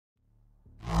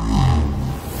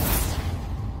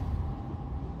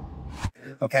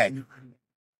Okay.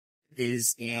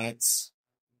 Is it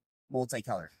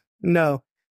multicolored? No.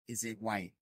 Is it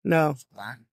white? No.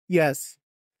 Black? Yes.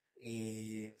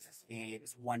 Is it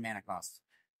 1 mana cost?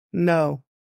 No.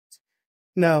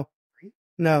 No. 3?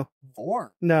 No.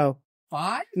 4? No.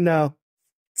 5? No.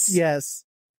 Yes.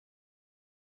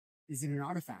 Is it an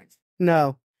artifact?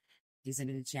 No. Is it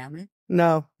an enchantment?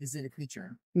 No. Is it a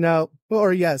creature? No.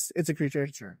 Or yes, it's a creature.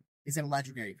 Is it a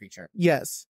legendary creature?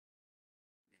 Yes.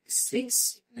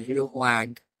 6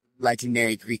 black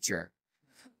legendary creature.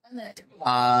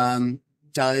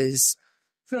 Does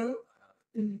Fill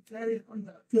me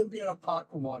a pot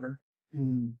of water.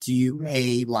 do you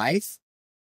pay life?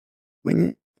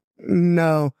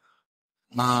 No.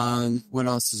 What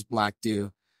else does black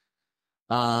do?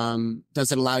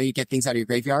 Does it allow you to get things out of your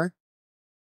graveyard?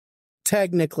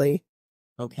 Technically.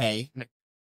 Okay.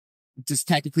 Does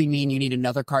technically mean you need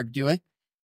another card to do it?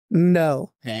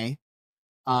 No. Okay.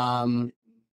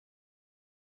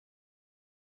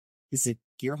 Is it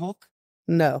Gearhulk?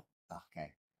 No.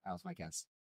 Okay. That was my guess.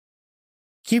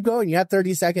 Keep going. You have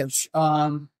 30 seconds.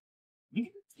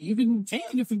 You can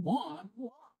change if you want.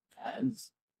 I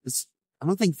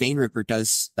don't think Vein Ripper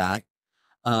does that.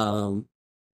 No,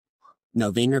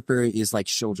 Vein Ripper is like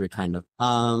Shieldred kind of.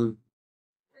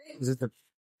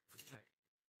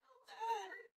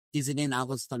 Is it in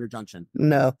Atlas Thunder Junction?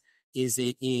 No. Is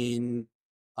it in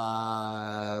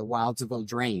Wilds of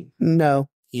Eldraine? No.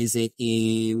 Is it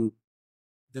in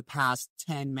the past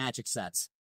 10 Magic sets?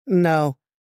 No.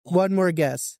 One more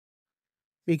guess.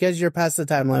 Because you're past the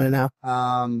time limit now.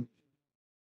 I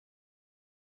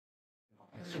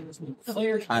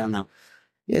don't know.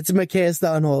 It's Mtg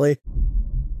the Unholy.